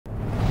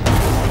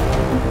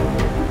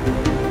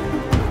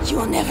You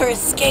will never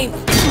escape.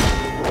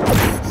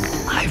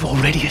 I've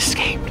already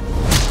escaped.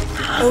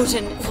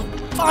 Odin will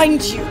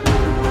find you.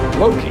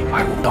 Loki,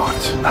 I will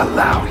not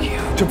allow you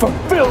to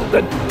fulfill the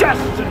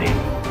destiny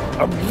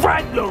of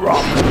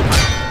Ragnarok.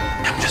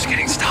 I'm just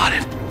getting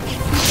started.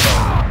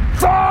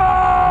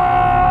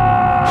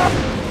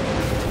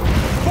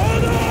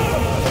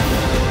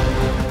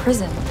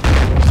 Prison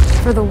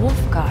for the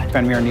wolf god.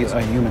 Fenrir needs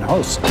a human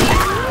host.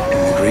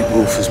 The great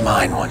wolf is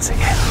mine once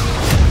again.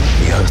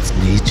 The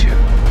earth needs you.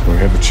 We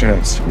have a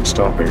chance in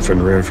stopping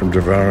Fenrir from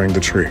devouring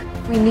the tree.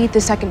 We need the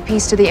second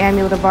piece to the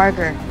amulet of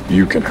Vargr.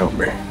 You can help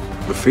me.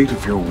 The fate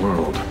of your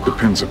world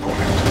depends upon it.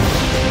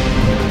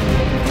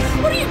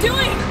 What are you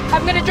doing?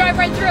 I'm gonna drive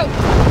right through.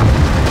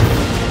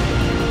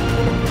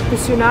 The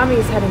tsunami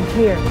is heading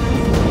here.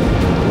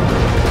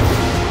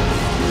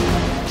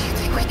 Do you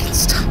think we can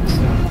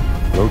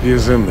stop? Loki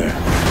is in there.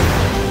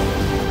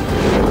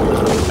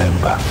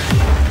 Remember,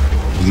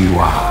 you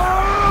are